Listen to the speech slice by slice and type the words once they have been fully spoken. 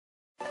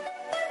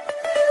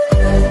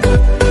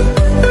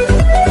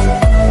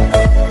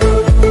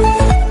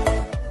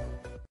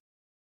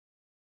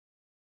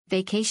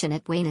Vacation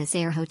at Buenos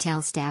Aires.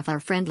 Hotel staff are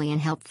friendly and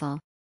helpful.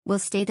 We'll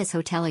stay this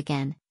hotel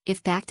again,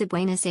 if back to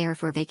Buenos Aires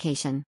for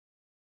vacation.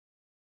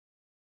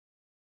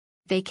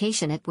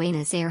 Vacation at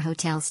Buenos Aires.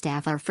 Hotel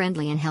staff are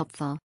friendly and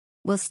helpful.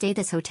 We'll stay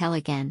this hotel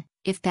again,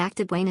 if back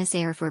to Buenos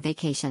Aires for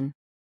vacation.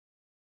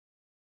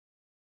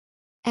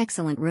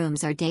 Excellent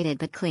rooms are dated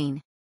but clean.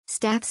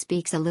 Staff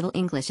speaks a little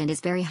English and is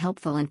very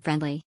helpful and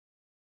friendly.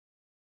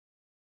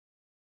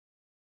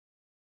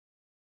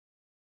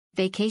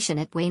 Vacation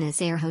at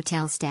Buenos Aires.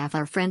 Hotel staff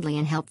are friendly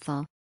and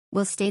helpful.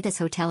 We'll stay this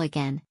hotel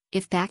again,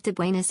 if back to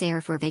Buenos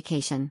Aires for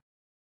vacation.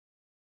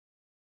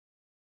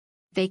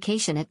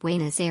 Vacation at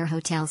Buenos Aires.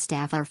 Hotel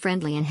staff are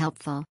friendly and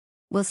helpful.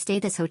 We'll stay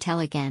this hotel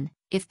again,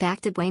 if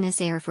back to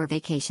Buenos Aires for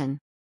vacation.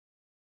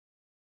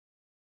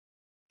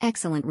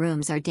 Excellent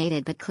rooms are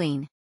dated but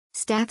clean.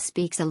 Staff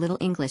speaks a little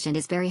English and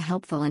is very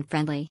helpful and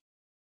friendly.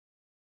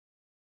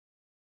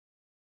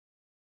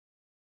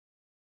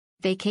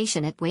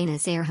 Vacation at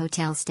Buenos Aires.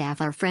 Hotel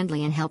staff are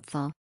friendly and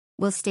helpful.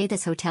 We'll stay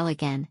this hotel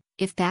again,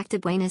 if back to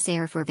Buenos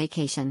Aires for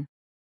vacation.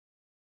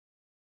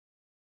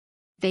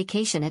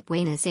 Vacation at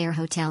Buenos Aires.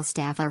 Hotel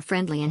staff are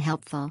friendly and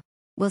helpful.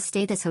 We'll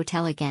stay this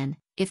hotel again,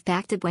 if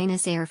back to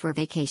Buenos Aires for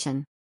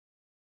vacation.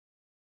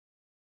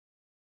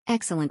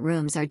 Excellent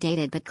rooms are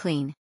dated but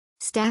clean.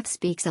 Staff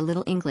speaks a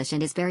little English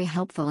and is very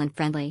helpful and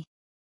friendly.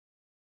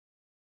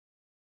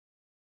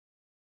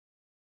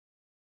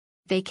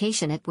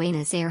 Vacation at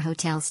Buenos Aires.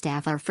 Hotel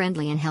staff are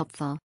friendly and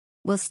helpful.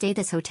 We'll stay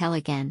this hotel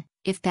again,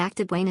 if back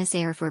to Buenos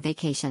Aires for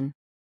vacation.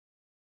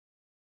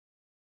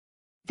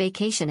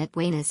 Vacation at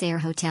Buenos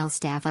Aires. Hotel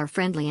staff are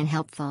friendly and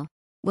helpful.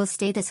 We'll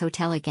stay this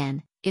hotel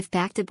again, if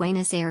back to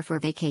Buenos Aires for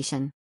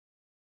vacation.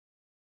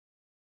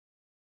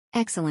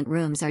 Excellent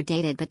rooms are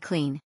dated but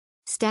clean.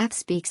 Staff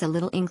speaks a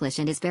little English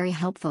and is very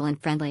helpful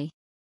and friendly.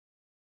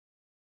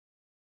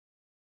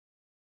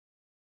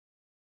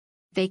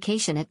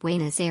 Vacation at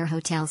Buenos Aires.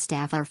 Hotel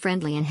staff are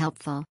friendly and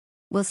helpful.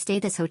 We'll stay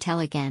this hotel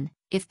again,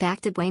 if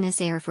back to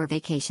Buenos Aires for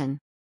vacation.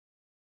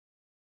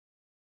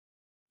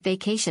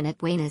 Vacation at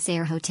Buenos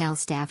Aires. Hotel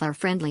staff are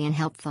friendly and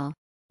helpful.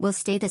 We'll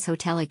stay this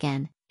hotel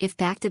again, if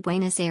back to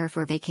Buenos Aires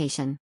for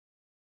vacation.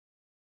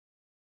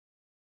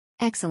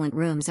 Excellent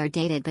rooms are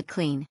dated but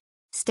clean.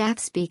 Staff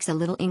speaks a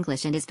little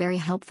English and is very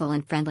helpful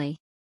and friendly.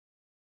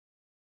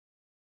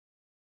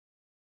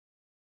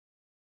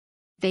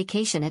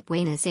 Vacation at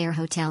Buenos Aires.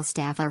 Hotel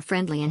staff are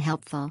friendly and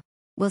helpful.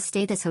 We'll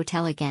stay this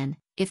hotel again,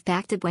 if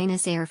back to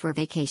Buenos Aires for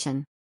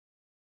vacation.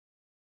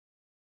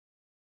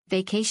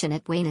 Vacation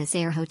at Buenos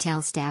Aires.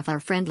 Hotel staff are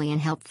friendly and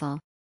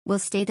helpful. We'll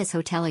stay this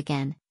hotel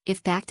again,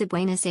 if back to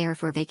Buenos Aires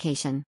for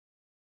vacation.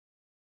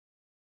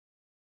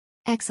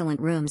 Excellent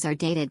rooms are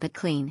dated but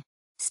clean.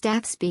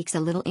 Staff speaks a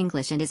little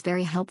English and is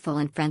very helpful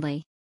and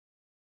friendly.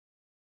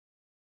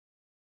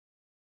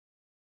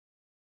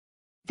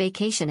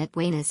 Vacation at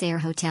Buenos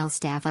Aires. Hotel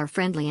staff are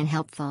friendly and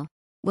helpful.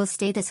 We'll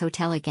stay this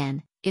hotel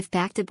again, if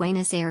back to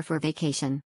Buenos Aires for vacation.